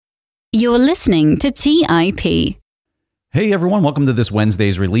You're listening to TIP. Hey everyone, welcome to this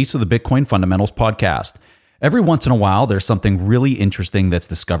Wednesday's release of the Bitcoin Fundamentals Podcast. Every once in a while, there's something really interesting that's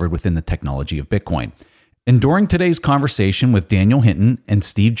discovered within the technology of Bitcoin. And during today's conversation with Daniel Hinton and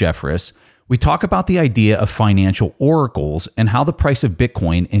Steve Jeffress, we talk about the idea of financial oracles and how the price of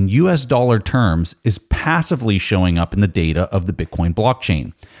Bitcoin in US dollar terms is passively showing up in the data of the Bitcoin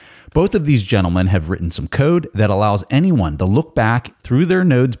blockchain. Both of these gentlemen have written some code that allows anyone to look back through their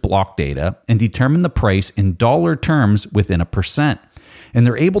node's block data and determine the price in dollar terms within a percent. And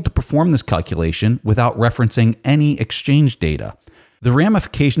they're able to perform this calculation without referencing any exchange data. The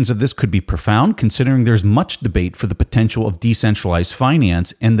ramifications of this could be profound, considering there's much debate for the potential of decentralized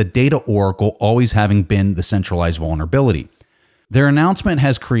finance and the data oracle always having been the centralized vulnerability. Their announcement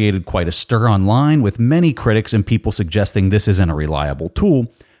has created quite a stir online, with many critics and people suggesting this isn't a reliable tool.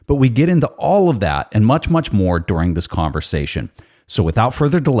 But we get into all of that and much, much more during this conversation. So without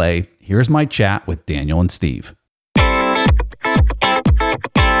further delay, here's my chat with Daniel and Steve.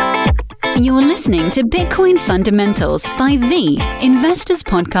 You're listening to Bitcoin Fundamentals by the Investors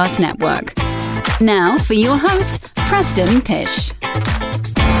Podcast Network. Now for your host, Preston Pish.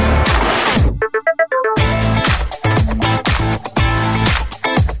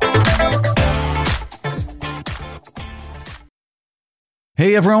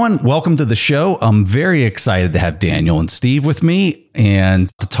 Hey everyone, welcome to the show. I'm very excited to have Daniel and Steve with me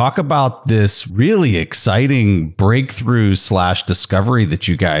and to talk about this really exciting breakthrough / discovery that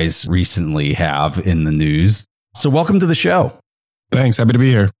you guys recently have in the news. So welcome to the show. Thanks. Happy to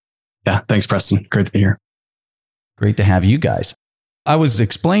be here. Yeah, thanks, Preston. Great to be here. Great to have you guys. I was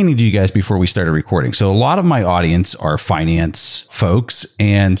explaining to you guys before we started recording. So a lot of my audience are finance folks,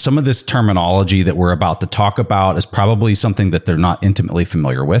 and some of this terminology that we're about to talk about is probably something that they're not intimately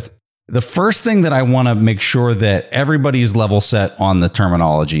familiar with. The first thing that I want to make sure that everybody's level set on the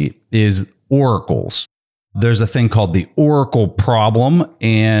terminology is oracles. There's a thing called the oracle problem,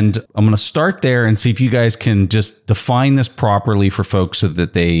 and I'm going to start there and see if you guys can just define this properly for folks so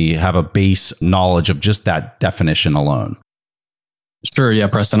that they have a base knowledge of just that definition alone. Sure. Yeah,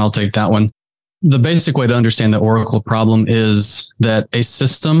 Preston, I'll take that one. The basic way to understand the oracle problem is that a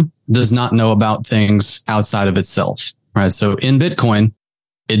system does not know about things outside of itself, right? So in Bitcoin,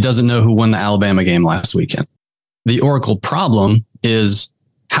 it doesn't know who won the Alabama game last weekend. The oracle problem is,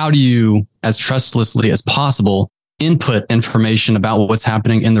 how do you, as trustlessly as possible, input information about what's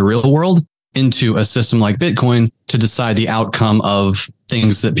happening in the real world into a system like Bitcoin to decide the outcome of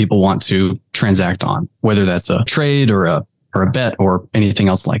things that people want to transact on, whether that's a trade or a bet or anything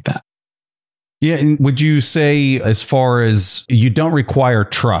else like that. Yeah. And would you say, as far as you don't require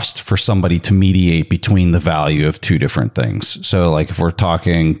trust for somebody to mediate between the value of two different things? So like if we're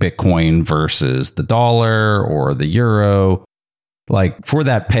talking Bitcoin versus the dollar or the euro, like for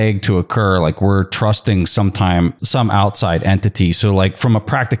that peg to occur, like we're trusting some outside entity. So like from a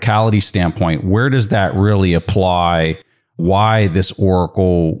practicality standpoint, where does that really apply? Why this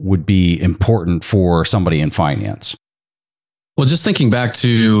oracle would be important for somebody in finance? Well, just thinking back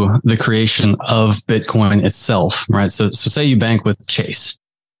to the creation of Bitcoin itself, right? So say you bank with Chase.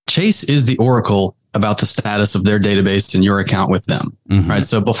 Chase is the oracle about the status of their database in your account with them, right?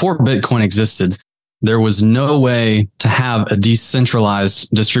 So before Bitcoin existed, there was no way to have a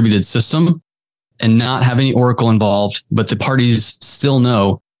decentralized distributed system and not have any oracle involved, but the parties still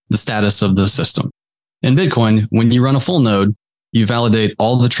know the status of the system. In Bitcoin, when you run a full node, you validate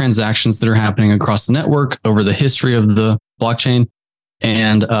all the transactions that are happening across the network over the history of the blockchain.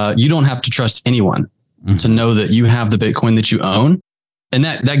 And you don't have to trust anyone to know that you have the Bitcoin that you own. And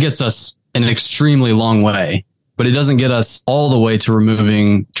that gets us an extremely long way, but it doesn't get us all the way to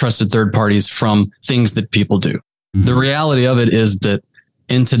removing trusted third parties from things that people do. The reality of it is that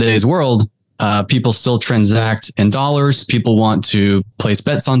in today's world, people still transact in dollars. People want to place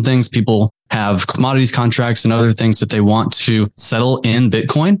bets on things. People have commodities contracts and other things that they want to settle in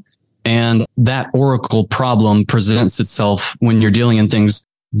Bitcoin. And that oracle problem presents itself when you're dealing in things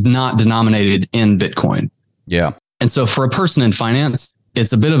not denominated in Bitcoin. Yeah. And so for a person in finance,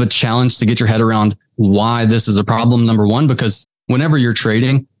 it's a bit of a challenge to get your head around why this is a problem. Number one, because whenever you're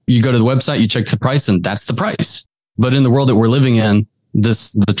trading, you go to the website, you check the price, and that's the price. But in the world that we're living in,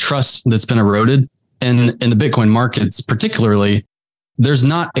 the trust that's been eroded, and in the Bitcoin markets particularly, there's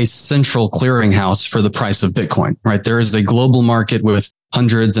not a central clearinghouse for the price of Bitcoin, right? There is a global market with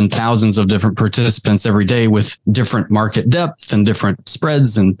hundreds and thousands of different participants every day with different market depth and different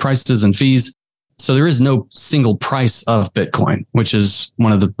spreads and prices and fees. So there is no single price of Bitcoin, which is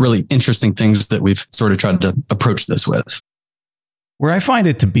one of the really interesting things that we've sort of tried to approach this with. Where I find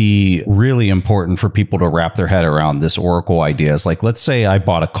it to be really important for people to wrap their head around this Oracle idea is like, let's say I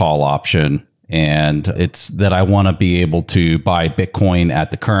bought a call option and it's that I want to be able to buy Bitcoin at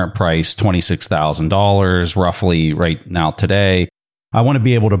the current price, $26,000 roughly right now today. I want to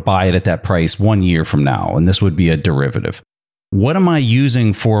be able to buy it at that price 1 year from now. And this would be a derivative. What am I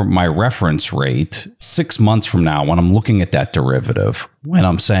using for my reference rate 6 months from now when I'm looking at that derivative? When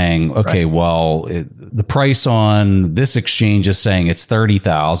I'm saying, okay, well, the price on this exchange is saying it's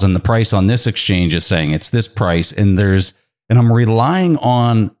 30,000. The price on this exchange is saying it's this price. And I'm relying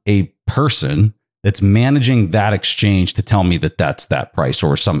on a person that's managing that exchange to tell me that that's that price,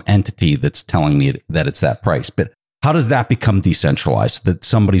 or some entity that's telling me that it's that price. But how does that become decentralized? That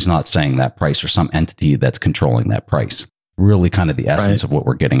somebody's not saying that price, or some entity that's controlling that price? Really kind of the essence of what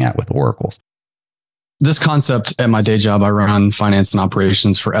we're getting at with oracles. This concept at my day job, I run finance and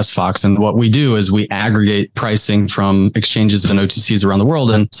operations for SFOX. And what we do is we aggregate pricing from exchanges and OTCs around the world.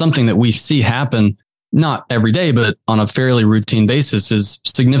 And something that we see happen, not every day, but on a fairly routine basis, is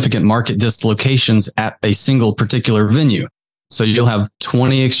significant market dislocations at a single particular venue. So you'll have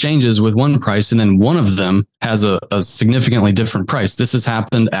 20 exchanges with one price, and then one of them has a significantly different price. This has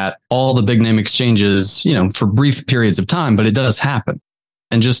happened at all the big name exchanges, for brief periods of time, but it does happen.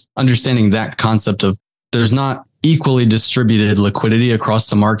 And just understanding that concept of there's not equally distributed liquidity across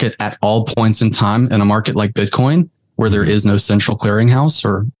the market at all points in time in a market like Bitcoin, where there is no central clearinghouse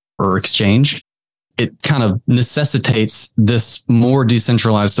or exchange. It kind of necessitates this more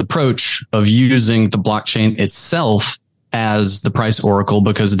decentralized approach of using the blockchain itself as the price oracle,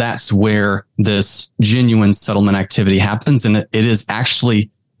 because that's where this genuine settlement activity happens. And it is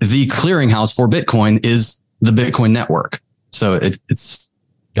actually the clearinghouse for Bitcoin is the Bitcoin network. So it's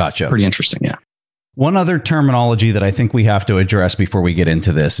gotcha. Pretty interesting. Yeah. One other terminology that I think we have to address before we get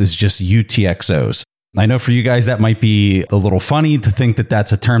into this is just UTXOs. I know for you guys that might be a little funny to think that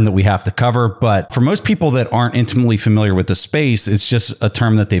that's a term that we have to cover, but for most people that aren't intimately familiar with the space, it's just a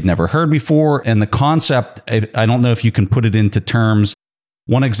term that they've never heard before. And the concept, I don't know if you can put it into terms.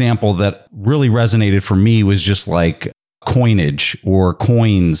 One example that really resonated for me was just like coinage or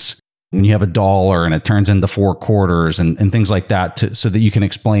coins. When you have a dollar and it turns into 4 quarters and things like that, so that you can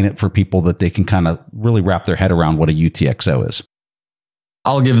explain it for people that they can kind of really wrap their head around what a UTXO is.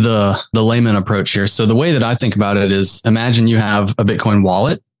 I'll give the layman approach here. So the way that I think about it is, imagine you have a Bitcoin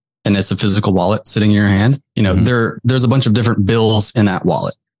wallet, and it's a physical wallet sitting in your hand. There's a bunch of different bills in that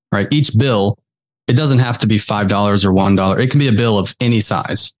wallet, right? Each bill, it doesn't have to be $5 or $1. It can be a bill of any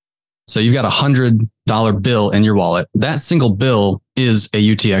size. So you've got $100 bill in your wallet. That single bill is a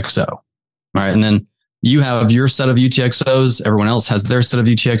UTXO, all right? And then you have your set of UTXOs. Everyone else has their set of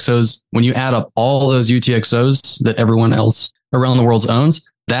UTXOs. When you add up all those UTXOs that everyone else around the world owns,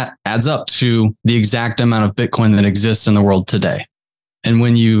 that adds up to the exact amount of Bitcoin that exists in the world today. And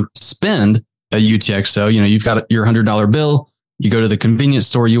when you spend a UTXO, you've got your $100 bill, you go to the convenience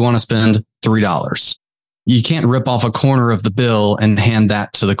store, you want to spend $3. You can't rip off a corner of the bill and hand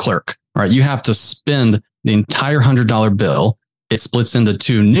that to the clerk. All right. You have to spend the entire $100 bill. It splits into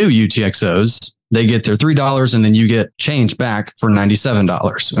 2 new UTXOs. They get their $3, and then you get change back for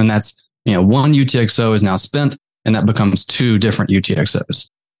 $97. And that's, one UTXO is now spent, and that becomes 2 different UTXOs.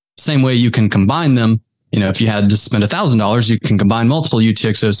 Same way you can combine them. If you had to spend $1,000, you can combine multiple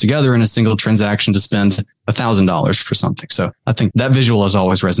UTXOs together in a single transaction to spend $1,000 for something. So I think that visual has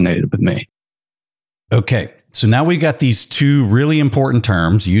always resonated with me. Okay. So now we got these 2 really important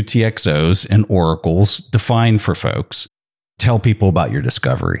terms, UTXOs and oracles, defined for folks. Tell people about your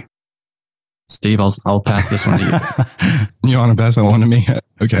discovery. Steve, I'll pass this one to you. You want to pass that one to me?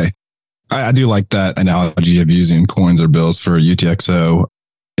 Okay. I do like that analogy of using coins or bills for UTXO.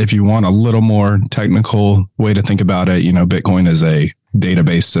 If you want a little more technical way to think about it, Bitcoin is a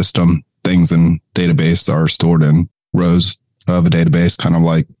database system. Things in database are stored in rows of a database, kind of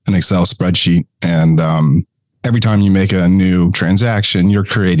like an Excel spreadsheet. And every time you make a new transaction, you're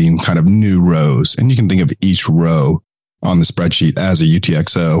creating kind of new rows. And you can think of each row on the spreadsheet as a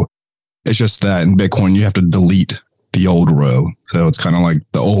UTXO. It's just that in Bitcoin, you have to delete the old row. So it's kind of like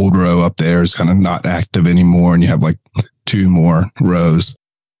the old row up there is kind of not active anymore. And you have like 2 more rows.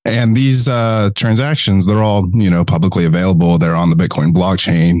 And these transactions, they're all, publicly available. They're on the Bitcoin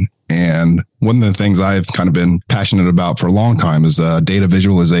blockchain. And one of the things I've kind of been passionate about for a long time is data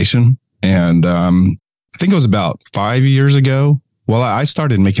visualization. And I think it was about 5 years ago. Well, I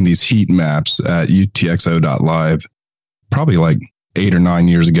started making these heat maps at utxo.live, probably like 8 or 9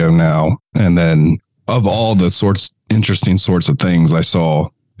 years ago now. And then of all the interesting sorts of things I saw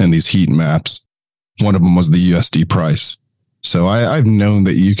in these heat maps, one of them was the USD price. So I've known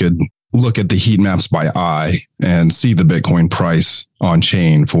that you could look at the heat maps by eye and see the Bitcoin price on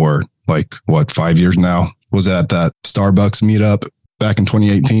chain for 5 years now. Was it at that Starbucks meetup back in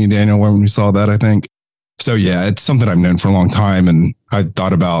 2018, Daniel, when we saw that, I think? So yeah, it's something I've known for a long time. And I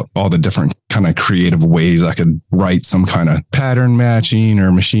thought about all the different kind of creative ways I could write some kind of pattern matching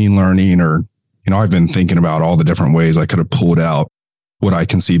or machine learning, or, I've been thinking about all the different ways I could have pulled out what I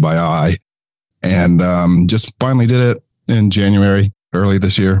can see by eye, and just finally did it in January, early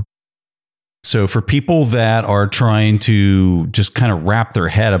this year. So for people that are trying to just kind of wrap their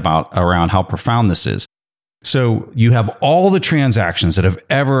head around how profound this is, so you have all the transactions that have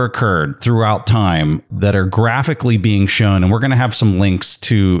ever occurred throughout time that are graphically being shown. And we're going to have some links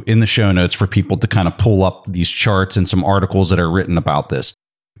in the show notes for people to kind of pull up these charts and some articles that are written about this.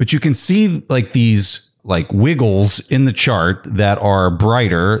 But you can see these wiggles in the chart that are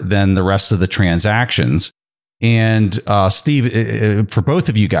brighter than the rest of the transactions. And Steve, for both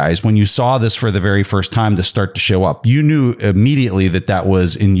of you guys, when you saw this for the very first time to start to show up, you knew immediately that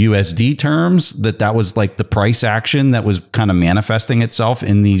was in USD terms, that was like the price action that was kind of manifesting itself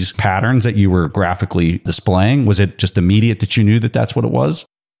in these patterns that you were graphically displaying. Was it just immediate that you knew that that's what it was?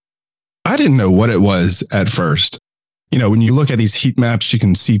 I didn't know what it was at first. When you look at these heat maps, you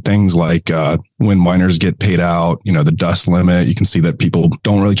can see things like when miners get paid out, the dust limit. You can see that people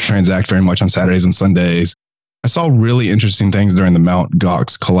don't really transact very much on Saturdays and Sundays. I saw really interesting things during the Mt.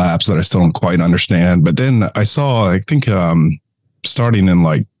 Gox collapse that I still don't quite understand. But then I saw, I think, starting in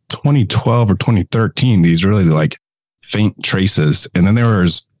 2012 or 2013, these really faint traces. And then there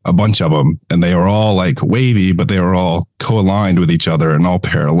was a bunch of them, and they were all wavy, but they were all co-aligned with each other and all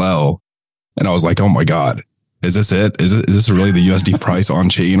parallel. And I was like, oh my God, is this it? Is this really the USD price on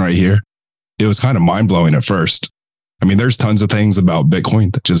chain right here? It was kind of mind blowing at first. I mean, there's tons of things about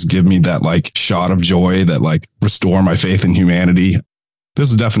Bitcoin that just give me that shot of joy that restore my faith in humanity.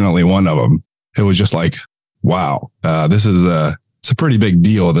 This is definitely one of them. It was just wow, this is it's a pretty big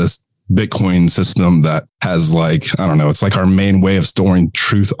deal. This Bitcoin system that has I don't know, it's our main way of storing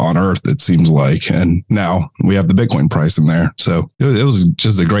truth on earth, it seems like. And now we have the Bitcoin price in there. So it was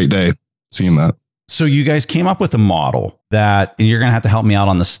just a great day seeing that. So you guys came up with a model that, and you're going to have to help me out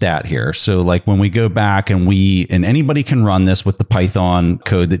on the stat here. So when we go back and anybody can run this with the Python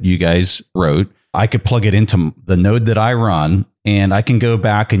code that you guys wrote, I could plug it into the node that I run, and I can go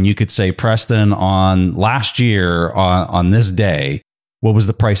back and you could say, Preston, on last year on this day, what was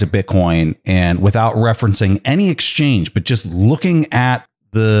the price of Bitcoin? And without referencing any exchange, but just looking at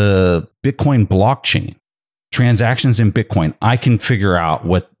the Bitcoin blockchain, transactions in Bitcoin, I can figure out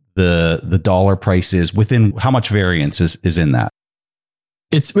what the dollar price is within how much variance is in that.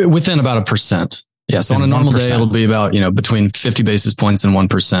 It's within about 1%. Yeah. So on a normal 1%. Day, it'll be about, between 50 basis points and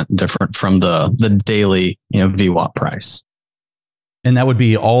 1% different from the daily, VWAP price. And that would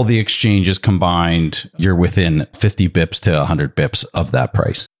be all the exchanges combined. You're within 50 bips to 100 bips of that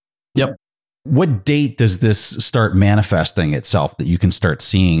price. Yep. What date does this start manifesting itself that you can start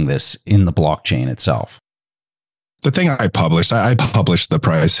seeing this in the blockchain itself? The thing I published the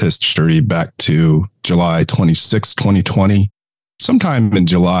price history back to July 26, 2020. Sometime in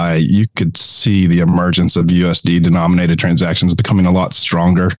July, you could see the emergence of USD denominated transactions becoming a lot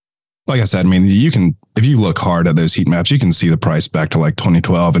stronger. Like I said, I mean, if you look hard at those heat maps, you can see the price back to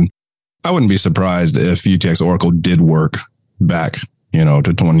 2012. And I wouldn't be surprised if UTX Oracle did work back, to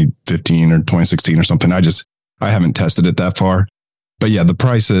 2015 or 2016 or something. I haven't tested it that far. But yeah, the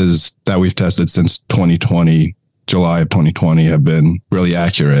prices that we've tested since 2020, July of 2020 have been really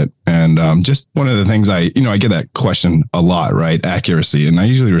accurate. And just one of the things I get that question a lot, right? Accuracy. And I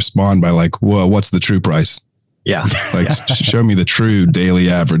usually respond by well, what's the true price? Yeah. Show me the true daily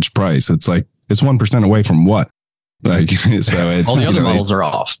average price. It's it's 1% away from what? So all the other models are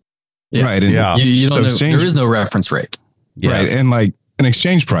off. Yeah. Right. And you don't know, there is no reference rate. Yes. Right. And an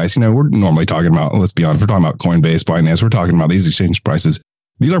exchange price, we're normally talking about, let's be honest, we're talking about Coinbase, Binance. We're talking about these exchange prices.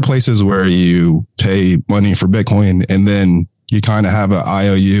 These are places where you pay money for Bitcoin and then you kind of have an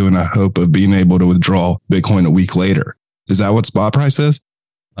IOU and a hope of being able to withdraw Bitcoin a week later. Is that what spot price is?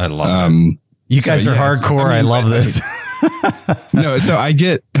 I love it. You guys are hardcore. I love this. No, so I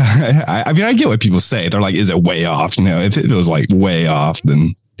get what people say. They're like, is it way off? If it was way off,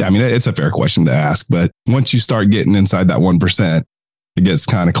 then it's a fair question to ask. But once you start getting inside that 1%, it gets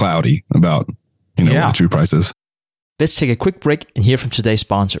kind of cloudy about, what the true price is. Let's take a quick break and hear from today's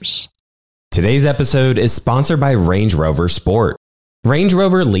sponsors. Today's episode is sponsored by Range Rover Sport. Range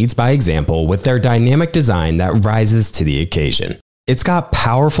Rover leads by example with their dynamic design that rises to the occasion. It's got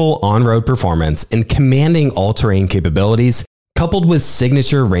powerful on-road performance and commanding all-terrain capabilities, coupled with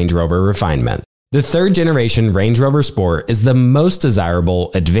signature Range Rover refinement. The third generation Range Rover Sport is the most desirable,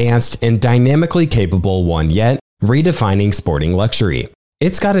 advanced, and dynamically capable one yet, redefining sporting luxury.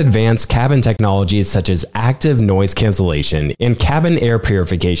 It's got advanced cabin technologies such as active noise cancellation and cabin air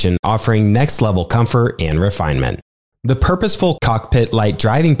purification, offering next-level comfort and refinement. The purposeful cockpit-like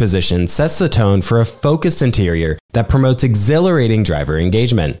driving position sets the tone for a focused interior that promotes exhilarating driver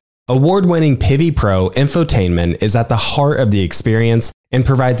engagement. Award-winning Pivi Pro infotainment is at the heart of the experience and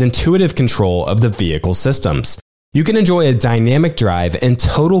provides intuitive control of the vehicle systems. You can enjoy a dynamic drive and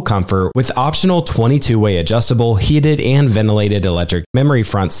total comfort with optional 22-way adjustable, heated and ventilated electric memory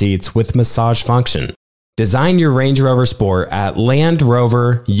front seats with massage function. Design your Range Rover Sport at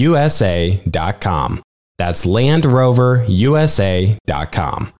LandRoverUSA.com. That's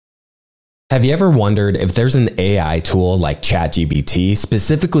LandRoverUSA.com. Have you ever wondered if there's an AI tool like ChatGPT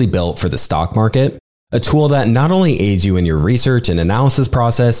specifically built for the stock market? A tool that not only aids you in your research and analysis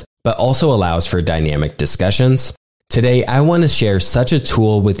process, but also allows for dynamic discussions? Today, I want to share such a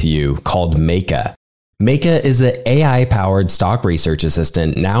tool with you called Meka. Meka is the AI-powered stock research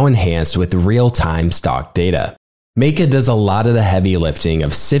assistant now enhanced with real-time stock data. Meka does a lot of the heavy lifting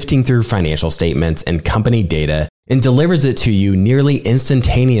of sifting through financial statements and company data and delivers it to you nearly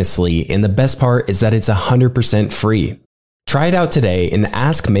instantaneously, and the best part is that it's 100% free. Try it out today and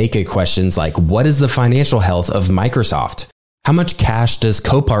ask Meka questions like, what is the financial health of Microsoft? How much cash does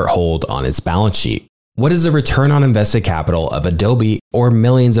Copart hold on its balance sheet? What is the return on invested capital of Adobe, or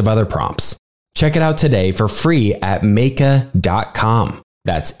millions of other prompts? Check it out today for free at Meka.com.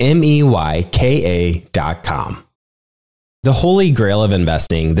 That's MEYKA.com. The Holy Grail of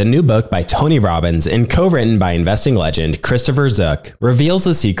Investing, the new book by Tony Robbins and co-written by investing legend Christopher Zook, reveals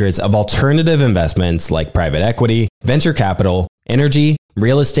the secrets of alternative investments like private equity, venture capital, energy,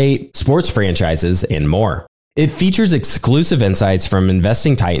 real estate, sports franchises, and more. It features exclusive insights from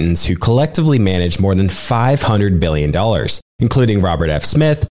investing titans who collectively manage more than $500 billion, including Robert F.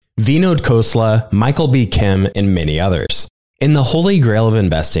 Smith, Vinod Khosla, Michael B. Kim, and many others. In the Holy Grail of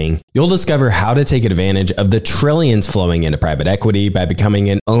Investing, you'll discover how to take advantage of the trillions flowing into private equity by becoming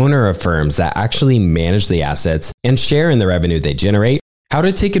an owner of firms that actually manage the assets and share in the revenue they generate, how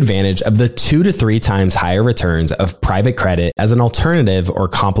to take advantage of the 2 to 3 times higher returns of private credit as an alternative or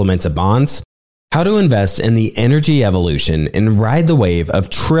complement to bonds, how to invest in the energy evolution and ride the wave of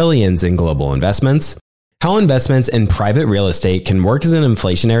trillions in global investments, how investments in private real estate can work as an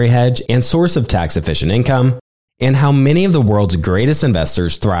inflationary hedge and source of tax-efficient income, and how many of the world's greatest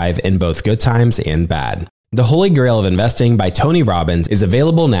investors thrive in both good times and bad. The Holy Grail of Investing by Tony Robbins is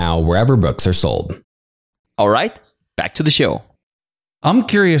available now wherever books are sold. All right, back to the show. I'm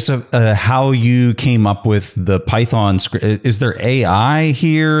curious of how you came up with the Python script. Is there AI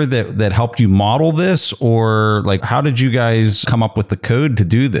here that helped you model this? Or like, how did you guys come up with the code to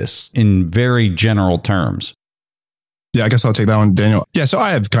do this in very general terms? Yeah, I guess I'll take that one, Daniel. Yeah, so I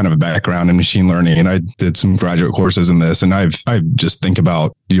have kind of a background in machine learning, and I did some graduate courses in this. And I just think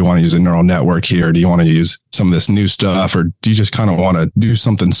about, do you want to use a neural network here? Do you want to use some of this new stuff? Or do you just kind of want to do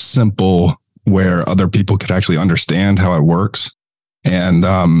something simple where other people could actually understand how it works? And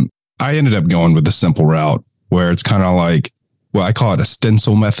I ended up going with the simple route where it's kind of like, well, I call it a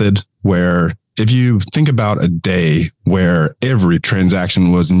stencil method, where if you think about a day where every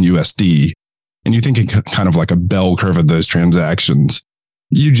transaction was in USD, and you think it kind of like a bell curve of those transactions,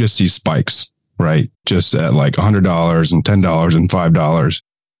 you just see spikes, right? Just at like $100 and $10 and $5.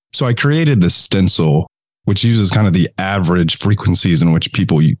 So I created this stencil, which uses kind of the average frequencies in which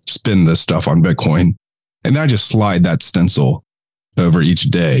people spend this stuff on Bitcoin. And then I just slide that stencil over each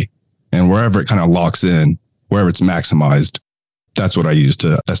day. And wherever it kind of locks in, wherever it's maximized, that's what I use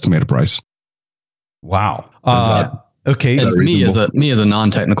to estimate a price. Wow. Okay. As me as a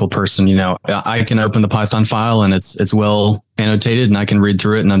non-technical person, you know, I can open the Python file and it's well annotated and I can read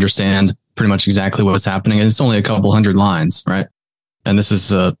through it and understand pretty much exactly what's happening. And it's only a couple hundred lines, right? And this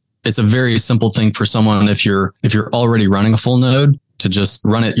is it's a very simple thing for someone if you're already running a full node to just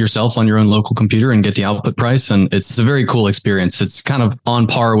run it yourself on your own local computer and get the output price. And it's a very cool experience. It's kind of on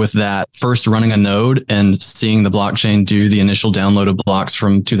par with that first running a node and seeing the blockchain do the initial download of blocks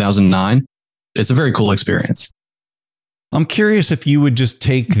from 2009. It's a very cool experience. I'm curious if you would just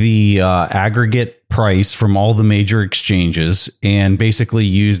take the aggregate price from all the major exchanges and basically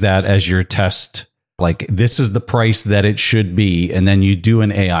use that as your test. Like, this is the price that it should be. And then you do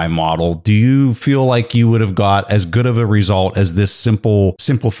an AI model. Do you feel like you would have got as good of a result as this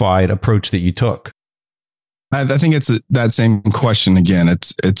simplified approach that you took? I think it's that same question again.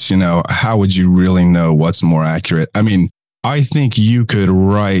 It's, you know, how would you really know what's more accurate? I mean, I think you could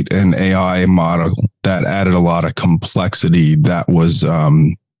write an AI model that added a lot of complexity that was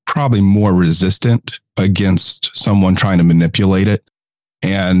probably more resistant against someone trying to manipulate it.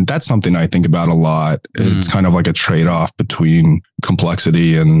 And that's something I think about a lot. It's kind of like a trade-off between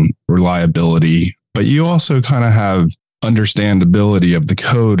complexity and reliability, but you also kind of have understandability of the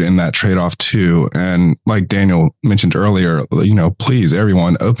code in that trade-off too. And like Daniel mentioned earlier, please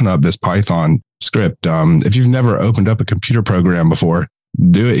everyone open up this Python script. If you've never opened up a computer program before,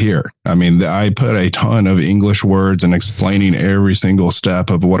 do it here. I mean, I put a ton of English words and explaining every single step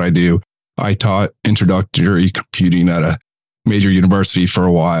of what I do. I taught introductory computing at a major university for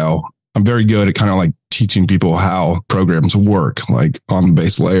a while. I'm very good at kind of like teaching people how programs work, like on the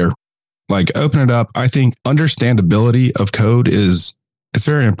base layer. Like open it up. I think understandability of code it's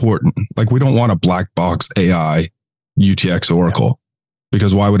very important. Like we don't want a black box AI UTX Oracle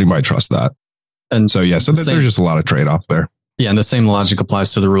because why would anybody trust that? And so there's just a lot of trade-off there. Yeah. And the same logic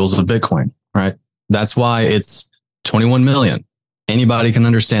applies to the rules of Bitcoin, right? That's why it's 21 million. Anybody can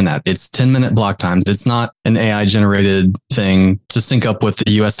understand that. It's 10-minute block times. It's not an AI generated thing to sync up with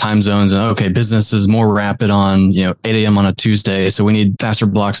the US time zones. And okay, business is more rapid on, 8 a.m. on a Tuesday. So we need faster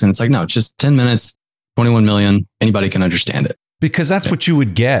blocks. And it's like, no, it's just 10 minutes, 21 million. Anybody can understand it. Because that's what you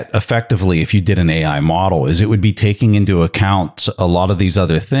would get effectively if you did an AI model, is it would be taking into account a lot of these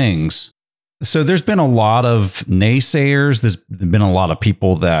other things. So there's been a lot of naysayers. There's been a lot of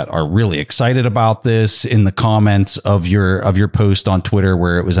people that are really excited about this in the comments of your post on Twitter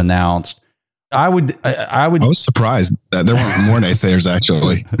where it was announced. I was surprised that there weren't more naysayers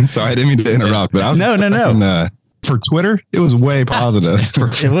actually. So I didn't mean to interrupt, but I was no. For Twitter, it was way positive.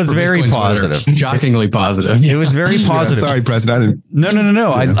 It was very positive. Twitter, shockingly positive. It was very positive. Yeah, sorry, President. No.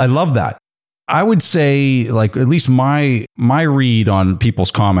 Yeah. I love that. I would say, like, at least my read on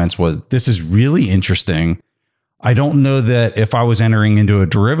people's comments was, this is really interesting. I don't know that if I was entering into a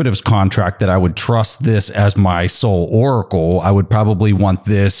derivatives contract that I would trust this as my sole oracle. I would probably want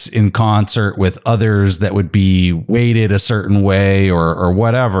this in concert with others that would be weighted a certain way or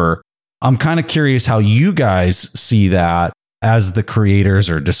whatever. I'm kind of curious how you guys see that as the creators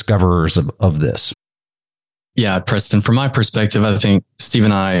or discoverers of this. Yeah, Preston, from my perspective, I think Steve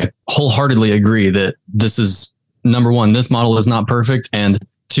and I wholeheartedly agree that this is, number one, this model is not perfect. And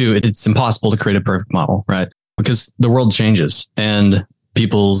two, it's impossible to create a perfect model, right? Because the world changes and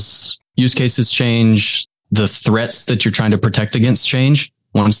people's use cases change. The threats that you're trying to protect against change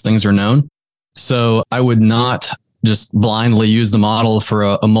once things are known. So I would not just blindly use the model for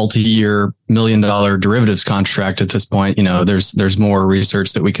a multi-year $1 million derivatives contract at this point. There's more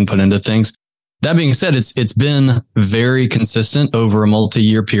research that we can put into things. That being said, it's been very consistent over a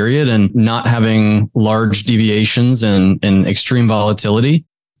multi-year period and not having large deviations and extreme volatility.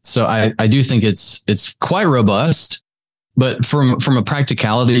 So I do think it's quite robust, but from a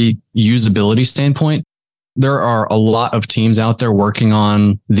practicality usability standpoint, there are a lot of teams out there working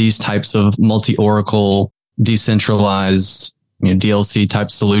on these types of multi-oracle, decentralized, DLC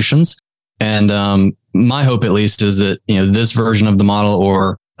type solutions. And my hope, at least, is that this version of the model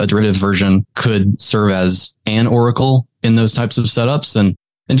or a derivative version could serve as an oracle in those types of setups and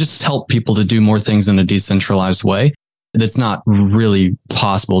just help people to do more things in a decentralized way. That's not really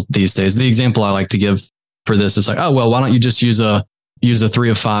possible these days. The example I like to give for this is like, oh, well, why don't you just use a 3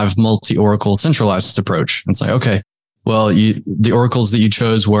 of 5 multi-oracle centralized approach? It's like, okay, well, the oracles that you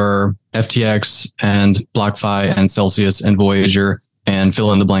chose were FTX and BlockFi and Celsius and Voyager and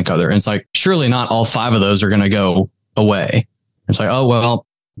fill in the blank other. And it's like, surely not all 5 of those are going to go away. It's like, oh, well,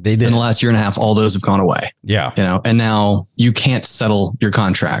 they did. In the last year and a half, all those have gone away. Yeah. And now you can't settle your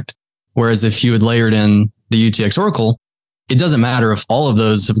contract. Whereas if you had layered in the UTX Oracle, it doesn't matter if all of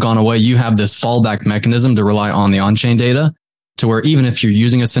those have gone away. You have this fallback mechanism to rely on the on-chain data to where even if you're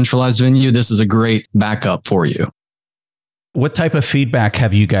using a centralized venue, this is a great backup for you. What type of feedback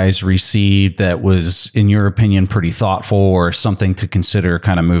have you guys received that was, in your opinion, pretty thoughtful or something to consider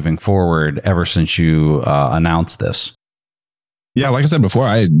kind of moving forward ever since you announced this? Yeah, like I said before,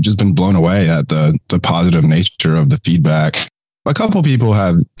 I had just been blown away at the positive nature of the feedback. A couple people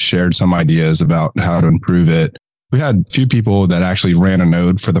have shared some ideas about how to improve it. We had a few people that actually ran a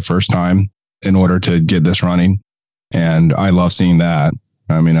node for the first time in order to get this running. And I love seeing that.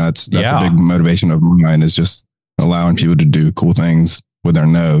 I mean, that's a big motivation of mine, is just allowing people to do cool things with their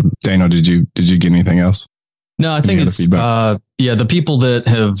node. Daniel, did you get anything else? No, I think it's, the people that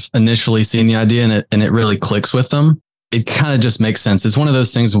have initially seen the idea and it really clicks with them, it kind of just makes sense. It's one of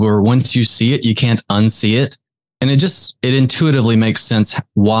those things where once you see it, you can't unsee it. And it intuitively makes sense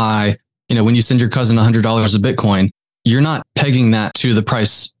why, when you send your cousin $100 of Bitcoin, you're not pegging that to the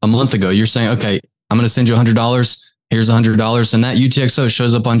price a month ago. You're saying, okay, I'm going to send you $100. Here's $100. And that UTXO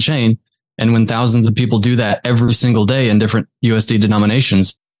shows up on chain. And when thousands of people do that every single day in different USD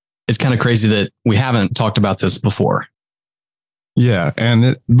denominations, it's kind of crazy that we haven't talked about this before. Yeah.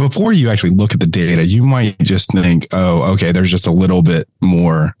 And before you actually look at the data, you might just think, oh, okay, there's just a little bit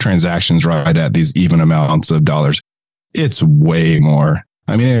more transactions right at these even amounts of dollars. It's way more.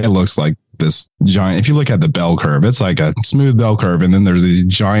 I mean, it looks like this giant, if you look at the bell curve, it's like a smooth bell curve. And then there's these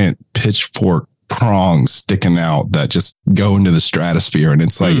giant pitchfork prongs sticking out that just go into the stratosphere. And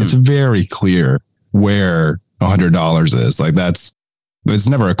it's like, it's very clear where $100 is. Like there's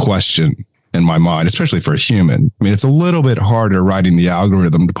never a question in my mind, especially for a human. I mean, it's a little bit harder writing the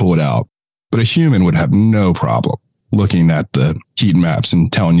algorithm to pull it out, but a human would have no problem looking at the heat maps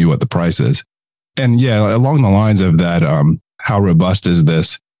and telling you what the price is. And yeah, along the lines of that, how robust is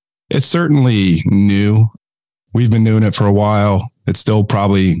this? It's certainly new. We've been doing it for a while. It's still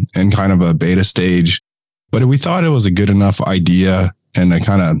probably in kind of a beta stage, but we thought it was a good enough idea and a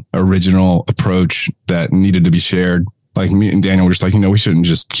kind of original approach that needed to be shared. Like me and Daniel were just like, we shouldn't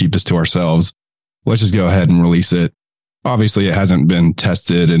just keep this to ourselves. Let's just go ahead and release it. Obviously, it hasn't been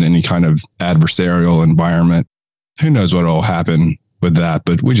tested in any kind of adversarial environment. Who knows what will happen with that?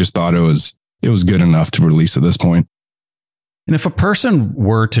 But we just thought it was good enough to release at this point. And if a person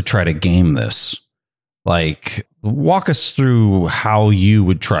were to try to game this, like walk us through how you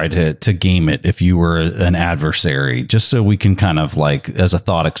would try to game it if you were an adversary, just so we can kind of like, as a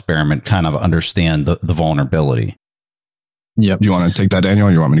thought experiment, kind of understand the vulnerability. Yep. You want to take that, Daniel,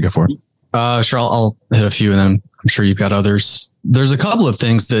 or you want me to go for it? Sure. I'll hit a few of them. I'm sure you've got others. There's a couple of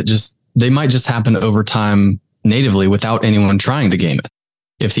things that they might just happen over time natively without anyone trying to game it.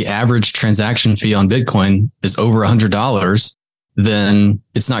 If the average transaction fee on Bitcoin is over $100, then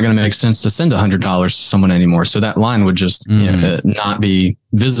it's not going to make sense to send $100 to someone anymore. So that line would just not be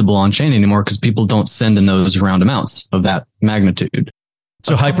visible on chain anymore because people don't send in those round amounts of that magnitude.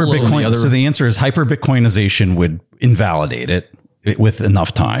 So Bitcoin. So the answer is hyper Bitcoinization would invalidate it with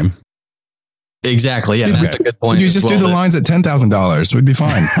enough time. Exactly. Yeah, that's a good point. You just do the lines at $10,000. We'd be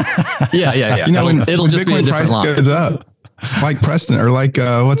fine. Yeah. It'll just be a different line. Goes up, like Preston or like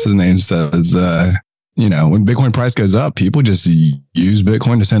what's his name says. When Bitcoin price goes up, people just use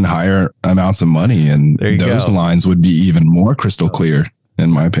Bitcoin to send higher amounts of money, and those lines would be even more crystal clear. In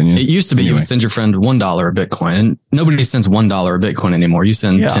my opinion, it used to be you would send your friend $1 a Bitcoin, and nobody sends $1 a Bitcoin anymore. You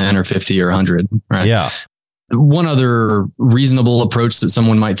send 10 or 50 or 100, right? Yeah. One other reasonable approach that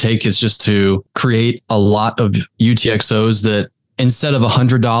someone might take is just to create a lot of UTXOs that instead of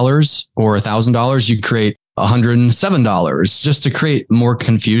 $100 or $1,000, you create $107 just to create more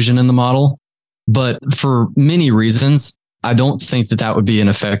confusion in the model. But for many reasons, I don't think that would be an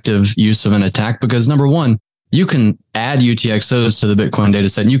effective use of an attack because number one, you can add UTXOs to the Bitcoin data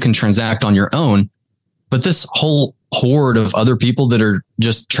set and you can transact on your own. But this whole horde of other people that are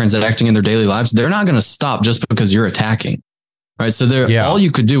just transacting in their daily lives, they're not going to stop just because you're attacking. Right. So all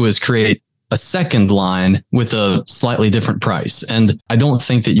you could do is create a second line with a slightly different price. And I don't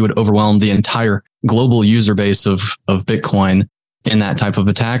think that you would overwhelm the entire global user base of Bitcoin in that type of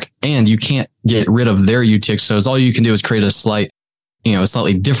attack. And you can't get rid of their UTXOs. All you can do is create a slightly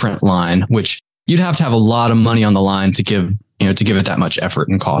different line, which you'd have to have a lot of money on the line to give it that much effort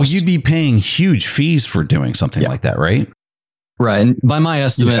and cost. Well, you'd be paying huge fees for doing something like that, right? Right. And by my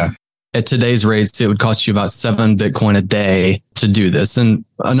estimate, at today's rates, it would cost you about 7 Bitcoin a day to do this. And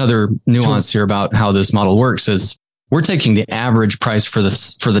another nuance here about how this model works is we're taking the average price for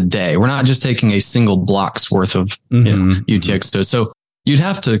the day. We're not just taking a single block's worth of UTXO. So you'd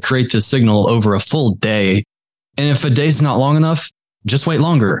have to create this signal over a full day. And if a day's not long enough, just wait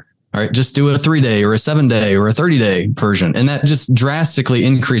longer. All right, just do a 3-day or a 7-day or a 30-day version. And that just drastically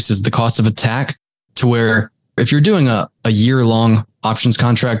increases the cost of attack to where if you're doing a year-long options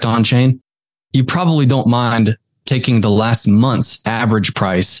contract on chain, you probably don't mind taking the last month's average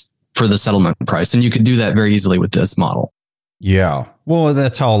price for the settlement price. And you could do that very easily with this model. Yeah. Well,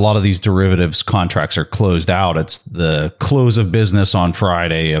 that's how a lot of these derivatives contracts are closed out. It's the close of business on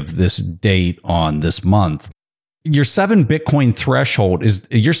Friday of this date on this month. Your 7 Bitcoin threshold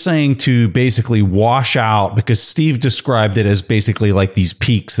you're saying to basically wash out, because Steve described it as basically like these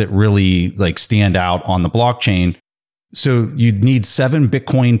peaks that really like stand out on the blockchain. So you'd need 7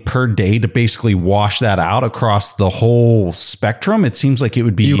 Bitcoin per day to basically wash that out across the whole spectrum. It seems like it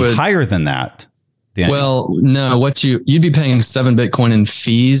would be higher than that. Daniel. Well, no, you'd be paying 7 Bitcoin in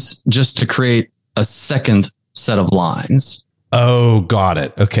fees just to create a second set of lines. Oh, got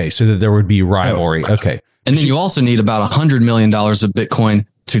it. Okay. So that there would be rivalry. Okay. And then you also need about $100 million of Bitcoin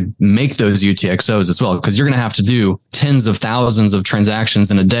to make those UTXOs as well, because you're going to have to do tens of thousands of transactions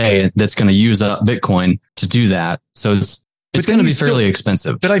in a day that's going to use up Bitcoin to do that. So It's going to be fairly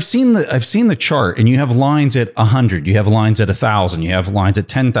expensive. But I've seen the chart, and you have lines at 100, you have lines at 1,000, you have lines at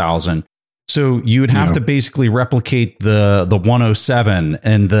 10,000. So you would have to basically replicate the 107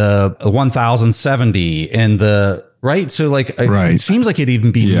 and the 1070 and the right. So like it seems like it'd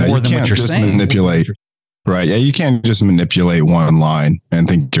even be more than what you're saying. Manipulate. Right. Yeah, you can't just manipulate one line and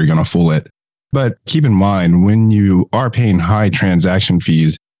think you're going to fool it. But keep in mind, when you are paying high transaction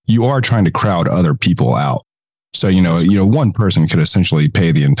fees, you are trying to crowd other people out. So, one person could essentially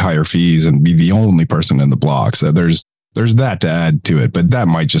pay the entire fees and be the only person in the block. So there's that to add to it, but that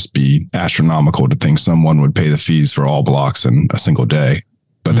might just be astronomical to think someone would pay the fees for all blocks in a single day,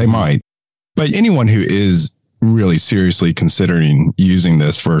 but they might. But anyone who is really seriously considering using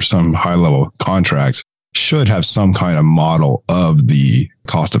this for some high level contracts should have some kind of model of the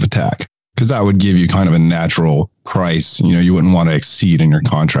cost of attack, because that would give you kind of a natural price. You wouldn't want to exceed in your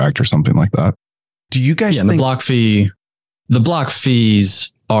contract or something like that. Do you guys think the block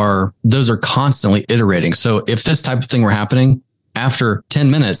fees are constantly iterating. So if this type of thing were happening after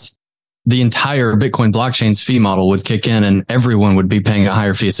 10 minutes, the entire Bitcoin blockchain's fee model would kick in and everyone would be paying a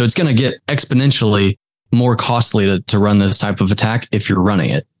higher fee. So it's going to get exponentially more costly to run this type of attack if you're running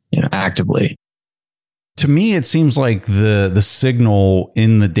it, actively. To me, it seems like the signal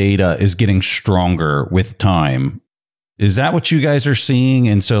in the data is getting stronger with time. Is that what you guys are seeing?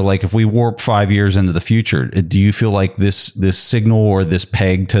 And so like if we warp 5 years into the future, do you feel like this signal or this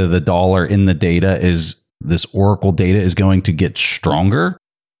peg to the dollar in the data this Oracle data is going to get stronger?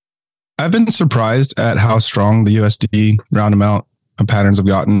 I've been surprised at how strong the USD round amount patterns have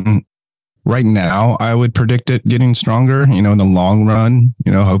gotten. Right now, I would predict it getting stronger, in the long run.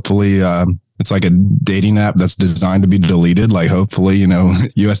 Hopefully it's like a dating app that's designed to be deleted. Like hopefully,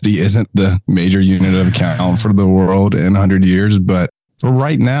 USD isn't the major unit of account for the world in 100 years. But for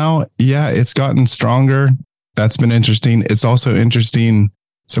right now, it's gotten stronger. That's been interesting. It's also interesting.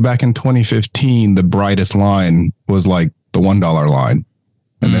 So back in 2015, the brightest line was like the $1 line.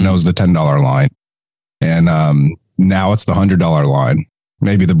 And then it was the $10 line. And now it's the $100 line.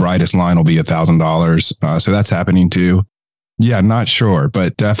 Maybe the brightest line will be $1,000. So that's happening too. Yeah, not sure,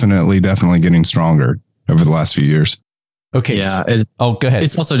 but definitely getting stronger over the last few years. Okay. Yeah. Go ahead.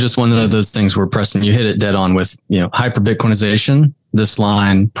 It's also just one of those things where, Preston, you hit it dead on with, hyper Bitcoinization. This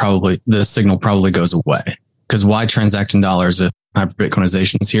signal probably goes away, because why transact in dollars if hyper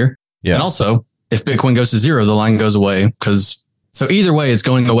Bitcoinization is here? Yeah. And also, if Bitcoin goes to zero, the line goes away, so either way, it's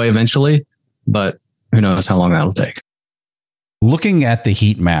going away eventually, but who knows how long that'll take. Looking at the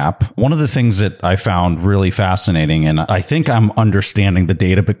heat map, one of the things that I found really fascinating, and I think I'm understanding the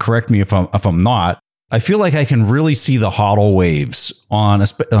data, but correct me if I'm not, I feel like I can really see the HODL waves on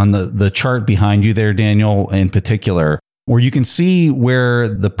the chart behind you there, Daniel, in particular, where you can see where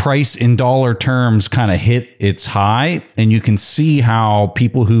the price in dollar terms kind of hit its high, and you can see how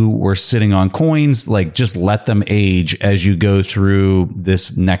people who were sitting on coins, like just let them age as you go through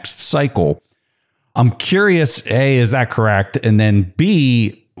this next cycle. I'm curious, A, is that correct? And then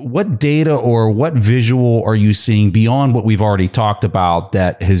B, what data or what visual are you seeing beyond what we've already talked about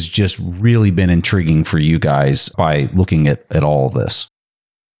that has just really been intriguing for you guys by looking at all of this?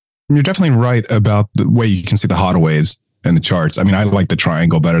 You're definitely right about the way you can see the HODL waves in the charts. I mean, I like the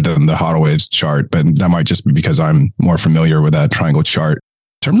triangle better than the HODL waves chart, but that might just be because I'm more familiar with that triangle chart.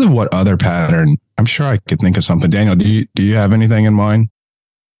 In terms of what other pattern, I'm sure I could think of something. Daniel, do you have anything in mind?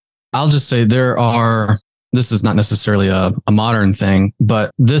 I'll just say this is not necessarily a modern thing,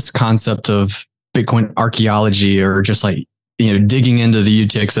 but this concept of Bitcoin archaeology, or just like, digging into the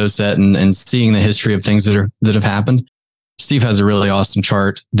UTXO set and seeing the history of things that have happened. Steve has a really awesome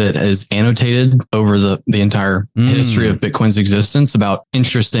chart that is annotated over the entire history of Bitcoin's existence about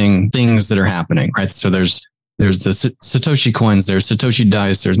interesting things that are happening, right? So there's the Satoshi coins, there's Satoshi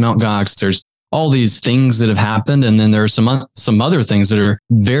dice, there's Mt. Gox, there's all these things that have happened. And then there are some other things that are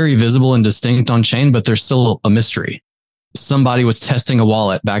very visible and distinct on chain, but they're still a mystery. Somebody was testing a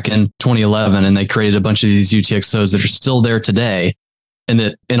wallet back in 2011 and they created a bunch of these UTXOs that are still there today, and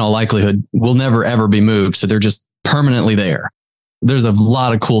that in all likelihood will never ever be moved. So they're just permanently there. There's a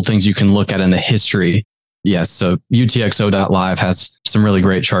lot of cool things you can look at in the history. Yes. So UTXO.live has some really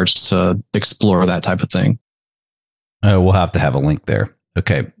great charts to explore that type of thing. We'll have to have a link there.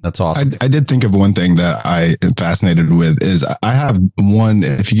 Okay, that's awesome. I did think of one thing that I am fascinated with is I have one,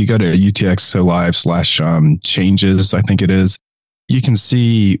 if you go to UTXO live / changes, I think it is, you can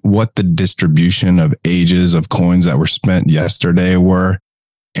see what the distribution of ages of coins that were spent yesterday were.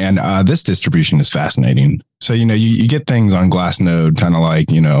 And this distribution is fascinating. So, you get things on Glassnode, kind of like,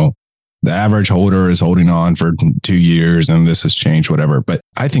 the average holder is holding on for 2 years and this has changed, whatever. But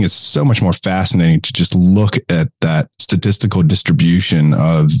I think it's so much more fascinating to just look at that statistical distribution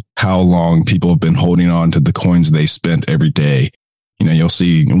of how long people have been holding on to the coins they spent every day. You know, you'll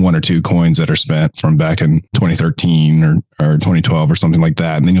see 1 or 2 coins that are spent from back in 2013 or 2012 or something like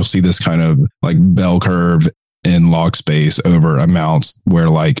that. And then you'll see this kind of like bell curve in log space over amounts where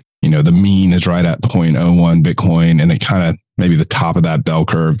like, you know, the mean is right at 0.01 Bitcoin. And it kind of, maybe the top of that bell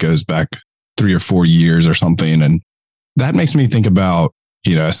curve goes back 3 or 4 years or something. And that makes me think about,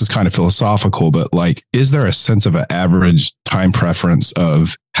 you know, this is kind of philosophical, but like, is there a sense of an average time preference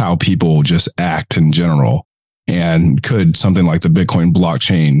of how people just act in general? And could something like the Bitcoin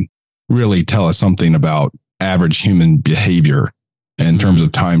blockchain really tell us something about average human behavior in terms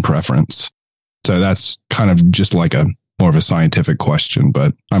of time preference? So that's kind of just like a more of a scientific question,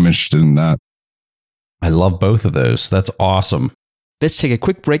 but I'm interested in that. I love both of those. That's awesome. Let's take a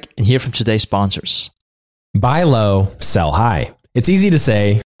quick break and hear from today's sponsors. Buy low, sell high. It's easy to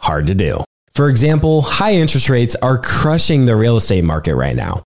say, hard to do. For example, high interest rates are crushing the real estate market right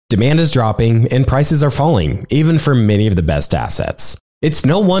now. Demand is dropping and prices are falling, even for many of the best assets. It's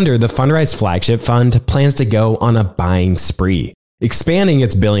no wonder the Fundrise flagship fund plans to go on a buying spree, expanding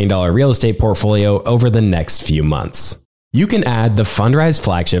its billion-dollar real estate portfolio over the next few months. You can add the Fundrise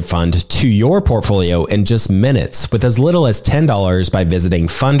flagship fund to your portfolio in just minutes with as little as $10 by visiting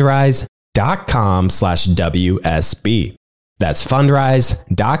fundrise.com/WSB. That's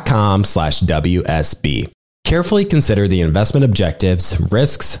fundrise.com/WSB. Carefully consider the investment objectives,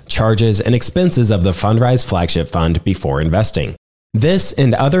 risks, charges, and expenses of the Fundrise flagship fund before investing. This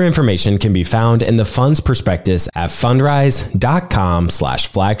and other information can be found in the fund's prospectus at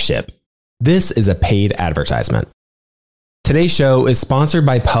fundrise.com/flagship. This is a paid advertisement. Today's show is sponsored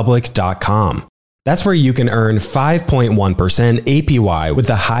by public.com. That's where you can earn 5.1% APY with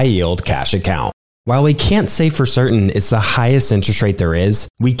a high yield cash account. While we can't say for certain it's the highest interest rate there is,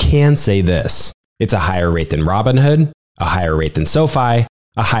 we can say this. It's a higher rate than Robinhood, a higher rate than SoFi,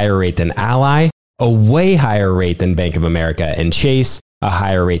 a higher rate than Ally, a way higher rate than Bank of America and Chase, a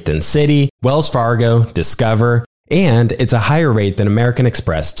higher rate than Citi, Wells Fargo, Discover, and it's a higher rate than American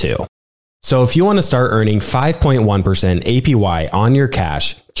Express too. So if you want to start earning 5.1% APY on your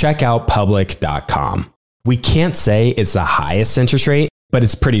cash, check out public.com. We can't say it's the highest interest rate, but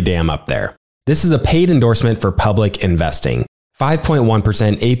it's pretty damn up there. This is a paid endorsement for Public Investing.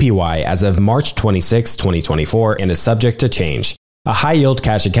 5.1% APY as of March 26, 2024 and is subject to change. A high-yield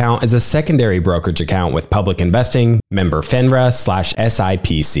cash account is a secondary brokerage account with Public Investing, member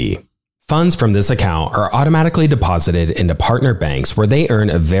FINRA/SIPC. Funds from this account are automatically deposited into partner banks where they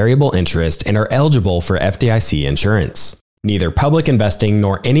earn a variable interest and are eligible for FDIC insurance. Neither Public Investing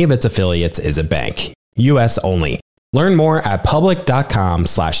nor any of its affiliates is a bank. U.S. only. Learn more at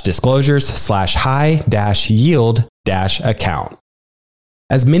public.com/disclosures/high-yield-account.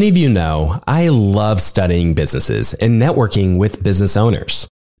 As many of you know, I love studying businesses and networking with business owners.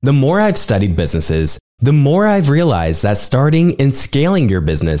 The more I've studied businesses, the more I've realized that starting and scaling your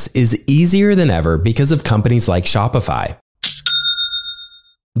business is easier than ever because of companies like Shopify.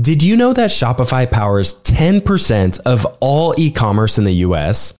 Did you know that Shopify powers 10% of all e-commerce in the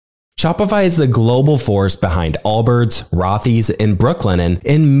US? Shopify is the global force behind Allbirds, Rothy's, and Brooklinen,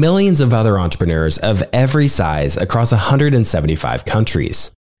 and millions of other entrepreneurs of every size across 175 countries.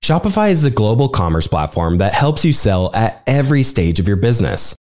 Shopify is the global commerce platform that helps you sell at every stage of your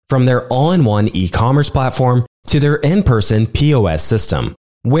business, from their all-in-one e-commerce platform to their in-person POS system.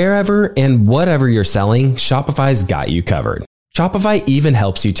 Wherever and whatever you're selling, Shopify's got you covered. Shopify even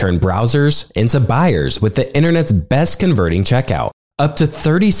helps you turn browsers into buyers with the internet's best converting checkout, up to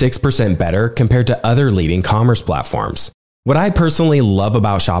 36% better compared to other leading commerce platforms. What I personally love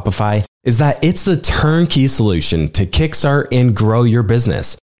about Shopify is that it's the turnkey solution to kickstart and grow your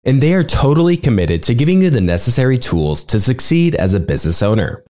business, and they are totally committed to giving you the necessary tools to succeed as a business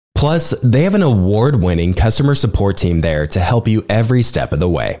owner. Plus, they have an award-winning customer support team there to help you every step of the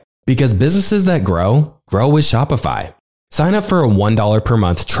way. Because businesses that grow, grow with Shopify. Sign up for a $1 per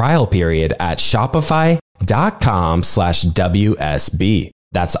month trial period at shopify.com/WSB.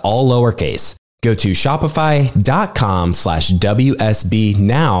 That's all lowercase. Go to shopify.com/WSB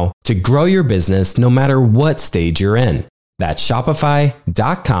now to grow your business no matter what stage you're in. That's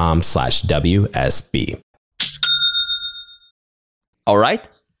shopify.com/WSB. All right,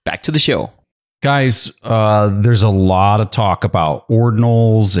 back to the show. Guys, there's a lot of talk about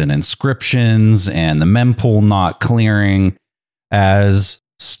ordinals and inscriptions and the mempool not clearing. As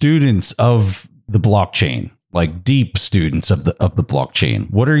students of the blockchain, like deep students of the blockchain.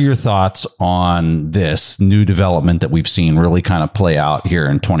 What are your thoughts on this new development that we've seen really kind of play out here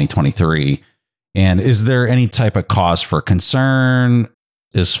in 2023? And is there any type of cause for concern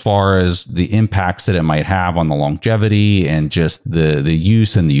as far as the impacts that it might have on the longevity and just the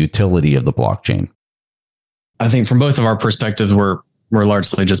use and the utility of the blockchain? I think from both of our perspectives, we're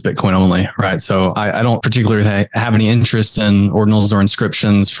largely just Bitcoin only, right? So I don't particularly have any interest in ordinals or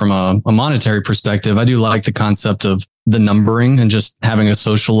inscriptions from a monetary perspective. I do like the concept of the numbering and just having a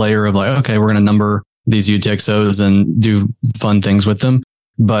social layer of like, okay, we're going to number these UTXOs and do fun things with them.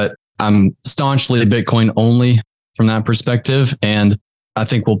 But I'm staunchly Bitcoin only from that perspective. And I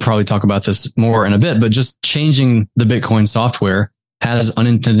think we'll probably talk about this more in a bit, but just changing the Bitcoin software has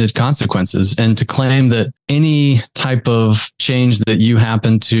unintended consequences. And to claim that any type of change that you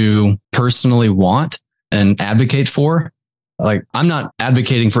happen to personally want and advocate for, like I'm not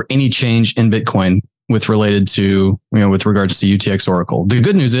advocating for any change in Bitcoin with regards to UTX Oracle. The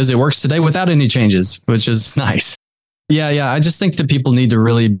good news is it works today without any changes, which is nice. Yeah. I just think that people need to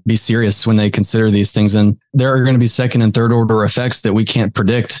really be serious when they consider these things. And there are going to be second and third order effects that we can't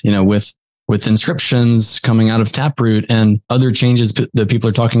predict, with inscriptions coming out of Taproot and other changes that people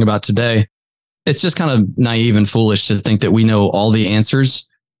are talking about today. It's just kind of naive and foolish to think that we know all the answers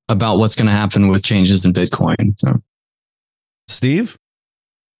about what's going to happen with changes in Bitcoin. So, Steve?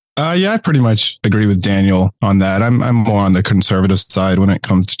 Yeah, I pretty much agree with Daniel on that. I'm more on the conservative side when it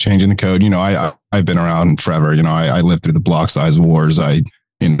comes to changing the code. I've been around forever. I lived through the block size wars.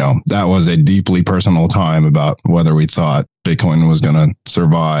 That was a deeply personal time about whether we thought Bitcoin was going to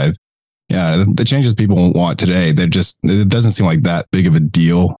survive. Yeah, the changes people want today, it doesn't seem like that big of a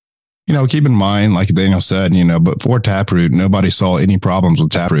deal. Keep in mind, like Daniel said, but for Taproot, nobody saw any problems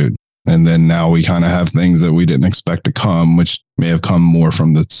with Taproot. And then now we kind of have things that we didn't expect to come, which may have come more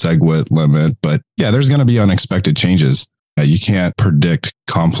from the SegWit limit. But yeah, there's going to be unexpected changes. You can't predict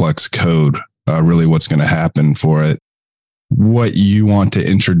complex code, really what's going to happen for it. What you want to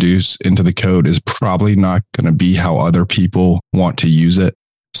introduce into the code is probably not going to be how other people want to use it.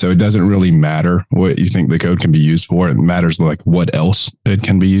 So it doesn't really matter what you think the code can be used for. It matters like what else it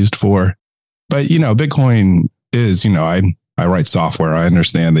can be used for. But, Bitcoin is, I write software. I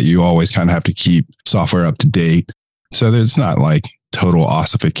understand that you always kind of have to keep software up to date. So there's not like total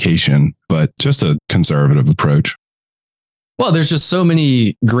ossification, but just a conservative approach. Well, there's just so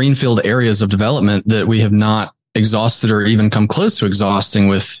many greenfield areas of development that we have not exhausted or even come close to exhausting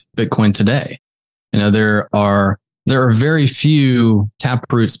with Bitcoin today. There are very few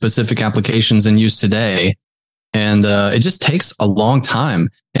Taproot specific applications in use today. And it just takes a long time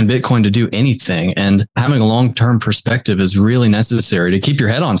in Bitcoin to do anything. And having a long-term perspective is really necessary to keep your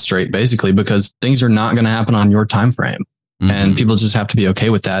head on straight, basically, because things are not going to happen on your time frame. Mm-hmm. And people just have to be okay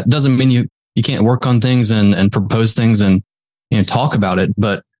with that. Doesn't mean you can't work on things and propose things and talk about it,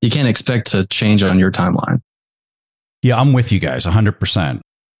 but you can't expect to change on your timeline. Yeah, I'm with you guys 100%.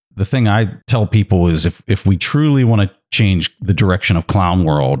 The thing I tell people is if we truly want to change the direction of clown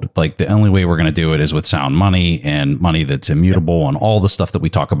world, like the only way we're going to do it is with sound money and money that's immutable and all the stuff that we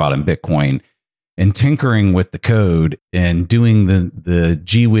talk about in Bitcoin, and tinkering with the code and doing the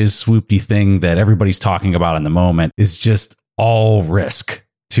gee whiz swoopty thing that everybody's talking about in the moment is just all risk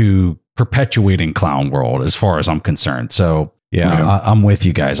to perpetuating clown world as far as I'm concerned. So yeah. I'm with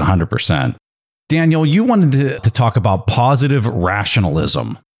you guys 100%. Daniel, you wanted to talk about positive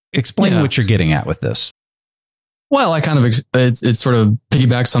rationalism. Explain what you're getting at with this. Well, it sort of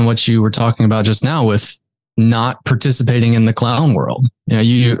piggybacks on what you were talking about just now with not participating in the clown world.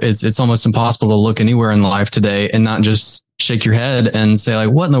 It's almost impossible to look anywhere in life today and not just shake your head and say,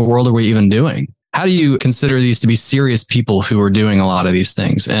 like, what in the world are we even doing? How do you consider these to be serious people who are doing a lot of these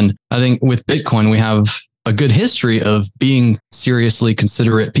things? And I think with Bitcoin, we have a good history of being seriously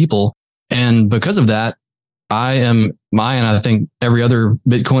considerate people. And because of that, and I think every other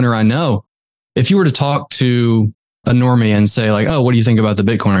Bitcoiner I know, if you were to talk to a normie and say like, oh, what do you think about the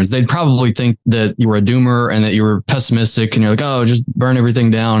Bitcoiners? They'd probably think that you were a doomer and that you were pessimistic and you're like, oh, just burn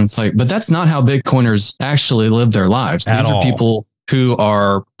everything down. It's like, but that's not how Bitcoiners actually live their lives. These are people who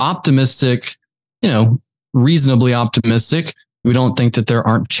are optimistic, reasonably optimistic. We don't think that there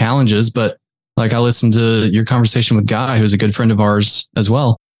aren't challenges, but like I listened to your conversation with Guy, who's a good friend of ours as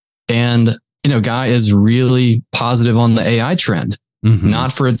well. And Guy is really positive on the AI trend,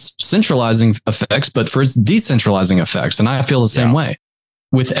 not for its centralizing effects, but for its decentralizing effects. And I feel the same way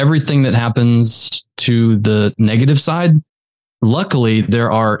with everything that happens to the negative side. Luckily,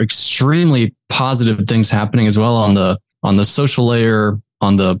 there are extremely positive things happening as well on the social layer,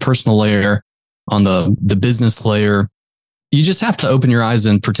 on the personal layer, on the business layer. you just have to open your eyes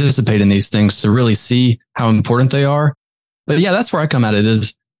and participate in these things to really see how important they are. But yeah, that's where I come at it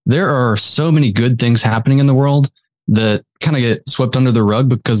is there are so many good things happening in the world that kind of get swept under the rug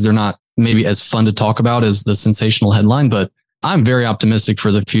because they're not maybe as fun to talk about as the sensational headline. But I'm very optimistic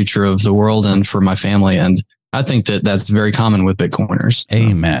for the future of the world and for my family. And I think that that's very common with Bitcoiners.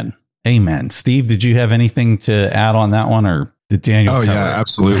 Amen. Amen. Steve, did you have anything to add on that one, or did Daniel? Oh, yeah,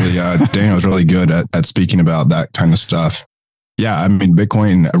 absolutely. Daniel's really good at speaking about that kind of stuff. Yeah, I mean,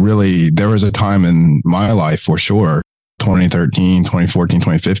 Bitcoin really, there was a time in my life for sure, 2013, 2014,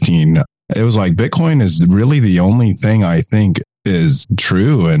 2015. It was like Bitcoin is really the only thing I think is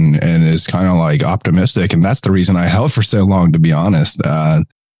true and is kind of like optimistic. And that's the reason I held for so long, to be honest.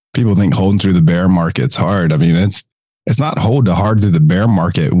 People think holding through the bear market's hard. I mean, it's not hold hard through the bear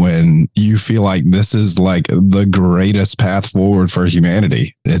market when you feel like this is like the greatest path forward for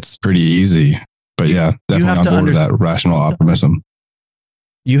humanity. It's pretty easy. But yeah, definitely on board with that rational optimism.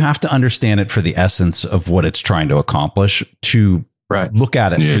 You have to understand it for the essence of what it's trying to accomplish to look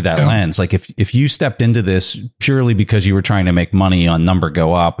at it through that lens. Like if you stepped into this purely because you were trying to make money on number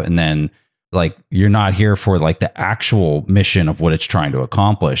go up, and then like you're not here for like the actual mission of what it's trying to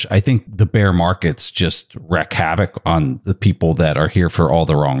accomplish, I think the bear markets just wreak havoc on the people that are here for all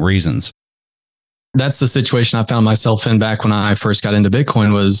the wrong reasons. That's the situation I found myself in back when I first got into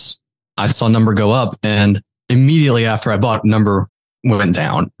Bitcoin. Was I saw number go up, and immediately after I bought, number went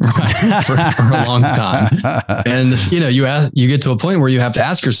down for a long time. And you get to a point where you have to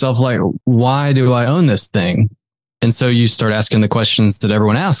ask yourself, like, why do I own this thing? And so you start asking the questions that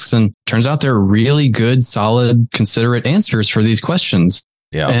everyone asks, and turns out there are really good, solid, considerate answers for these questions.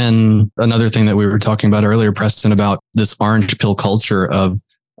 Yeah. And another thing that we were talking about earlier, Preston, about this orange pill culture of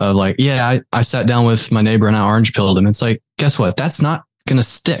like, yeah, I sat down with my neighbor and I orange pilled him. It's like, guess what? That's not going to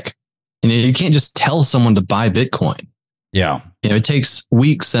stick. You can't just tell someone to buy Bitcoin. Yeah. It takes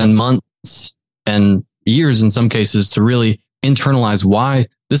weeks and months and years in some cases to really internalize why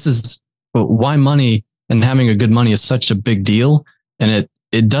money and having a good money is such a big deal. And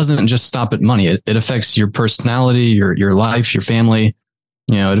it doesn't just stop at money. It affects your personality, your life, your family.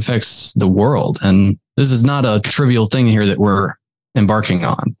 It affects the world. And this is not a trivial thing here that we're embarking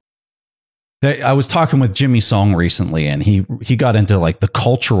on. I was talking with Jimmy Song recently, and he got into like the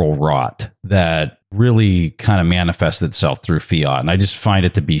cultural rot that really kind of manifests itself through fiat. And I just find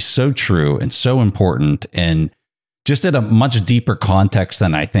it to be so true and so important, and just at a much deeper context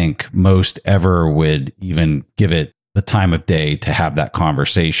than I think most ever would even give it the time of day to have that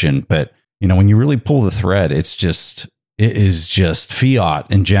conversation. But, when you really pull the thread, it is just fiat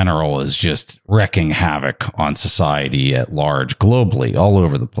in general is just wreaking havoc on society at large, globally, all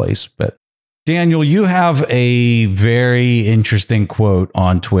over the place. But Daniel, you have a very interesting quote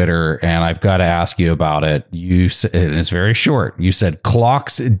on Twitter, and I've got to ask you about it. And it's very short. You said,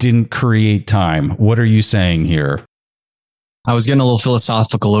 "Clocks didn't create time." What are you saying here? I was getting a little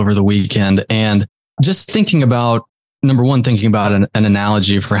philosophical over the weekend, and just thinking about, number one, thinking about an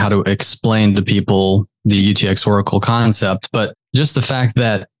analogy for how to explain to people the UTX Oracle concept, but just the fact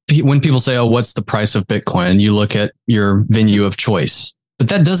that when people say, "Oh, what's the price of Bitcoin?" you look at your venue of choice. But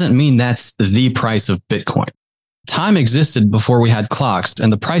that doesn't mean that's the price of Bitcoin. Time existed before we had clocks,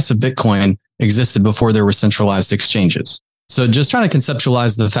 and the price of Bitcoin existed before there were centralized exchanges. So just trying to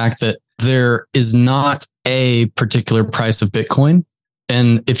conceptualize the fact that there is not a particular price of Bitcoin.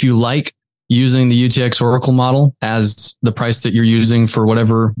 And if you like using the UTX Oracle model as the price that you're using for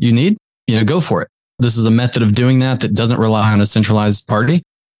whatever you need, go for it. This is a method of doing that doesn't rely on a centralized party.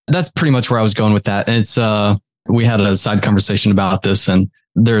 That's pretty much where I was going with that. And it's, we had a side conversation about this, and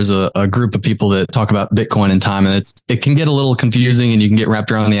there's a group of people that talk about Bitcoin and time, and it can get a little confusing and you can get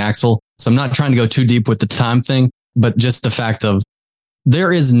wrapped around the axle. So I'm not trying to go too deep with the time thing, but just the fact of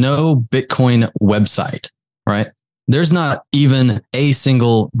there is no Bitcoin website, right? There's not even a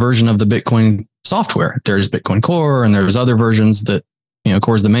single version of the Bitcoin software. There's Bitcoin Core and there's other versions that,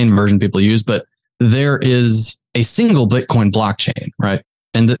 Core is the main version people use, but there is a single Bitcoin blockchain, right?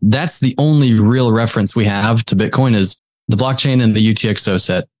 And that's the only real reference we have to Bitcoin is the blockchain and the UTXO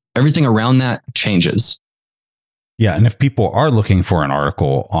set. Everything around that changes. Yeah. And if people are looking for an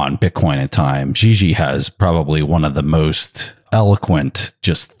article on Bitcoin and time, Gigi has probably one of the most eloquent,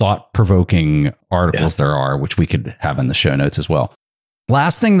 just thought-provoking articles there are, which we could have in the show notes as well.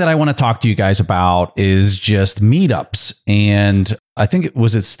 Last thing that I want to talk to you guys about is just meetups. And I think it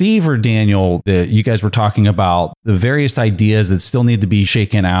was Steve or Daniel that you guys were talking about the various ideas that still need to be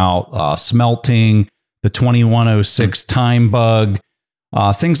shaken out, smelting, the 2106 time bug,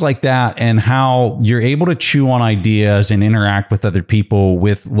 things like that, and how you're able to chew on ideas and interact with other people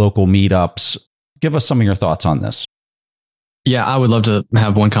with local meetups. Give us some of your thoughts on this. Yeah, I would love to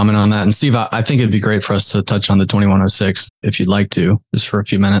have one comment on that. And Steve, I think it'd be great for us to touch on the 2106 if you'd like to, just for a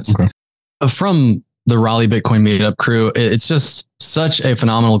few minutes. Okay. From the Raleigh Bitcoin Meetup crew, it's just such a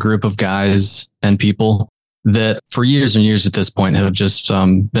phenomenal group of guys and people that for years and years at this point have just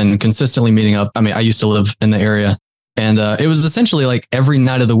been consistently meeting up. I mean, I used to live in the area, and it was essentially like every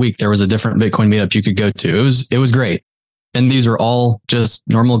night of the week there was a different Bitcoin meetup you could go to. It was great. And these are all just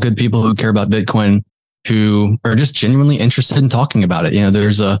normal, good people who care about Bitcoin, who are just genuinely interested in talking about it. You know,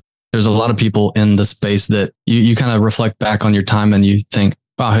 there's a lot of people in the space that you kind of reflect back on your time and you think,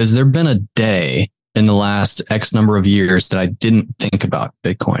 wow, has there been a day in the last X number of years that I didn't think about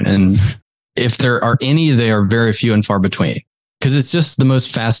Bitcoin? And if there are any, they are very few and far between, because it's just the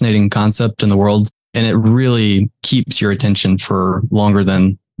most fascinating concept in the world. And it really keeps your attention for longer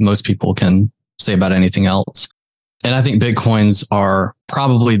than most people can say about anything else. And I think Bitcoins are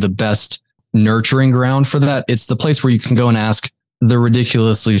probably the best nurturing ground for that. It's the place where you can go and ask the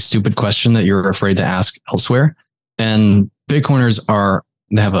ridiculously stupid question that you're afraid to ask elsewhere. And Bitcoiners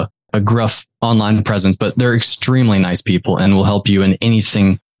they have a gruff online presence, but they're extremely nice people and will help you in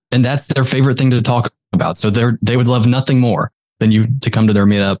anything. And that's their favorite thing to talk about. So they would love nothing more than you to come to their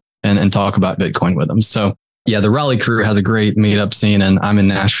meetup and talk about Bitcoin with them. So yeah, the Raleigh crew has a great meetup scene, and I'm in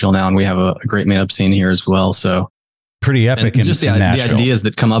Nashville now, and we have a great meetup scene here as well. So pretty epic. And just the ideas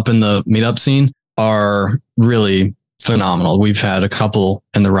that come up in the meetup scene are really phenomenal. We've had a couple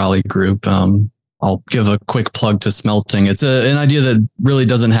in the Raleigh group. I'll give a quick plug to smelting. It's an idea that really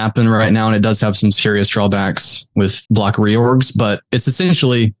doesn't happen right now, and it does have some serious drawbacks with block reorgs, but it's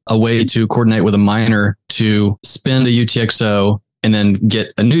essentially a way to coordinate with a miner to spend a UTXO and then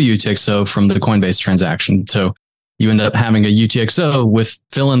get a new UTXO from the Coinbase transaction. So you end up having a UTXO with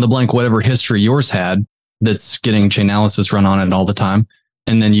fill in the blank, whatever history yours had that's getting Chainalysis run on it all the time.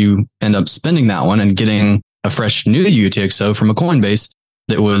 And then you end up spending that one and getting a fresh new UTXO from a Coinbase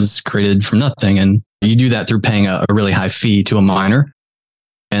that was created from nothing. And you do that through paying a really high fee to a miner.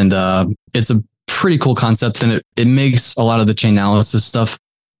 And it's a pretty cool concept. And it makes a lot of the Chainalysis stuff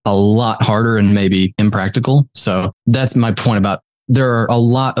a lot harder and maybe impractical. So that's my point about there are a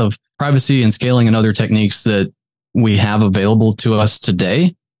lot of privacy and scaling and other techniques that we have available to us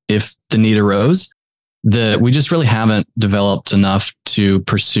today if the need arose, that we just really haven't developed enough to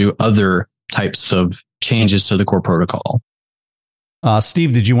pursue other types of changes to the core protocol.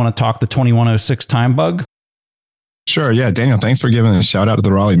 Steve, did you want to talk the 2106 time bug? Sure. Yeah. Daniel, thanks for giving a shout out to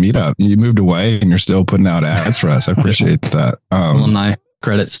the Raleigh meetup. You moved away and you're still putting out ads for us. I appreciate that. Alumni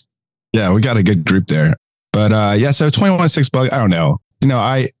credits. Yeah, we got a good group there. But so 2106 bug, I don't know. You know,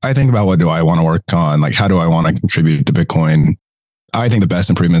 I think about what do I want to work on? Like, how do I want to contribute to Bitcoin? I think the best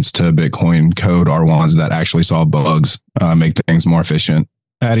improvements to Bitcoin code are ones that actually solve bugs, make things more efficient,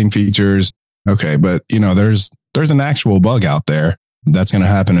 adding features. Okay. But, you know, there's an actual bug out there that's going to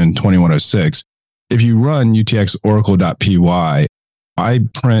happen in 2106. If you run utx-oracle.py, I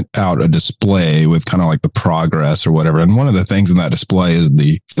print out a display with kind of like the progress or whatever. And one of the things in that display is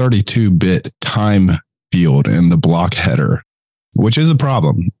the 32-bit time field in the block header, which is a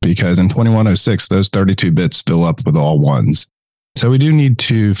problem because in 2106, those 32 bits fill up with all ones. So we do need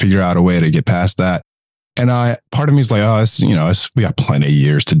to figure out a way to get past that. And part of me is like, we got plenty of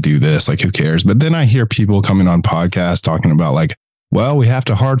years to do this. Like, who cares? But then I hear people coming on podcasts talking about like, well, we have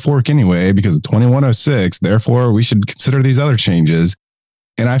to hard fork anyway because of 2106. Therefore, we should consider these other changes.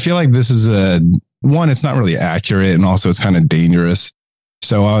 And I feel like this is it's not really accurate. And also it's kind of dangerous.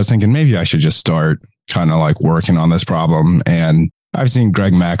 So I was thinking maybe I should just start kind of like working on this problem. And I've seen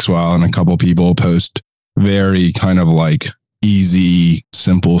Greg Maxwell and a couple people post very kind of like easy,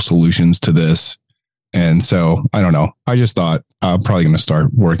 simple solutions to this. And so I don't know. I just thought I'm probably going to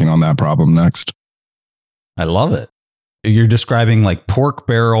start working on that problem next. I love it. You're describing like pork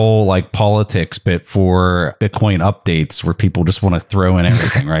barrel, like politics, but for Bitcoin updates where people just want to throw in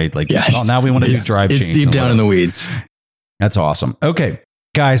everything, right? Like, yes. Oh, now we want to do drive chains. It's deep down in the weeds. That's awesome. Okay,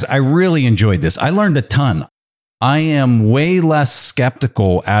 guys, I really enjoyed this. I learned a ton. I am way less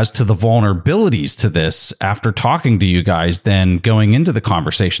skeptical as to the vulnerabilities to this after talking to you guys than going into the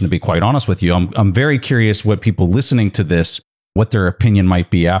conversation, to be quite honest with you. I'm very curious what people listening to this, what their opinion might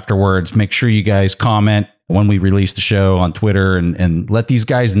be afterwards. Make sure you guys comment when we release the show on Twitter and let these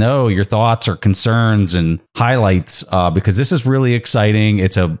guys know your thoughts or concerns and highlights, because this is really exciting.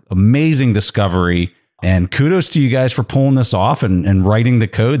 It's an amazing discovery. And kudos to you guys for pulling this off and writing the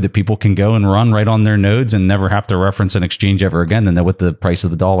code that people can go and run right on their nodes and never have to reference an exchange ever again and know what the price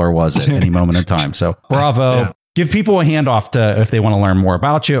of the dollar was at any moment in time. So bravo. Yeah. Give people a handoff to if they want to learn more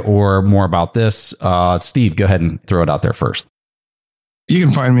about you or more about this. Steve, go ahead and throw it out there first. You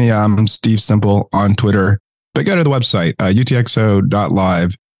can find me, Steve Simple on Twitter. But go to the website,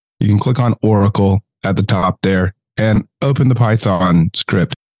 utxo.live. You can click on Oracle at the top there and open the Python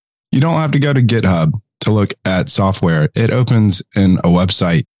script. You don't have to go to GitHub to look at software. It opens in a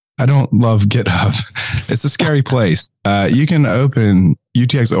website. I don't love GitHub. It's a scary place. You can open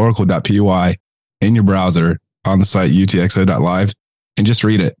utxoracle.py in your browser on the site utxo.live and just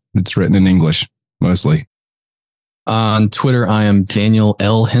read it. It's written in English, mostly. On Twitter, I am Daniel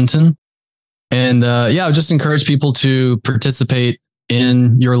L. Hinton. And I would just encourage people to participate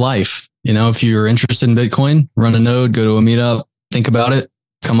in your life. You know, if you're interested in Bitcoin, run a node, go to a meetup, think about it,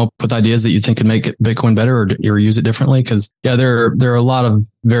 come up with ideas that you think could make Bitcoin better or use it differently. Because there are a lot of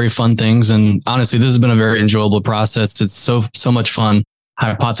very fun things. And honestly, this has been a very enjoyable process. It's so much fun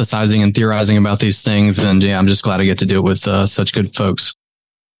hypothesizing and theorizing about these things. And I'm just glad I get to do it with such good folks.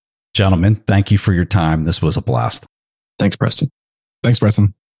 Gentlemen, thank you for your time. This was a blast. Thanks, Preston. Thanks,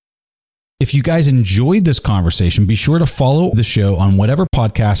 Preston. If you guys enjoyed this conversation, be sure to follow the show on whatever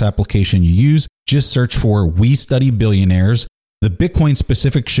podcast application you use. Just search for We Study Billionaires. The Bitcoin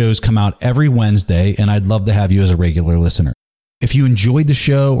specific shows come out every Wednesday, and I'd love to have you as a regular listener. If you enjoyed the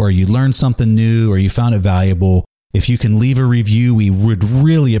show or you learned something new or you found it valuable, if you can leave a review, we would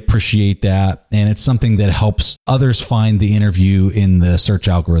really appreciate that. And it's something that helps others find the interview in the search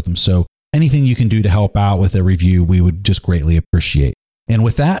algorithm. So anything you can do to help out with a review, we would just greatly appreciate. And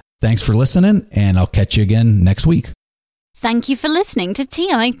with that, thanks for listening, and I'll catch you again next week. Thank you for listening to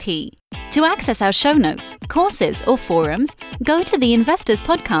TIP. To access our show notes, courses, or forums, go to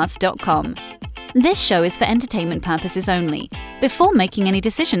theinvestorspodcast.com. This show is for entertainment purposes only. Before making any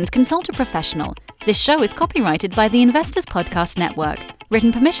decisions, consult a professional. This show is copyrighted by the Investors Podcast Network.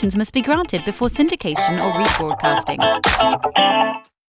 Written permissions must be granted before syndication or rebroadcasting.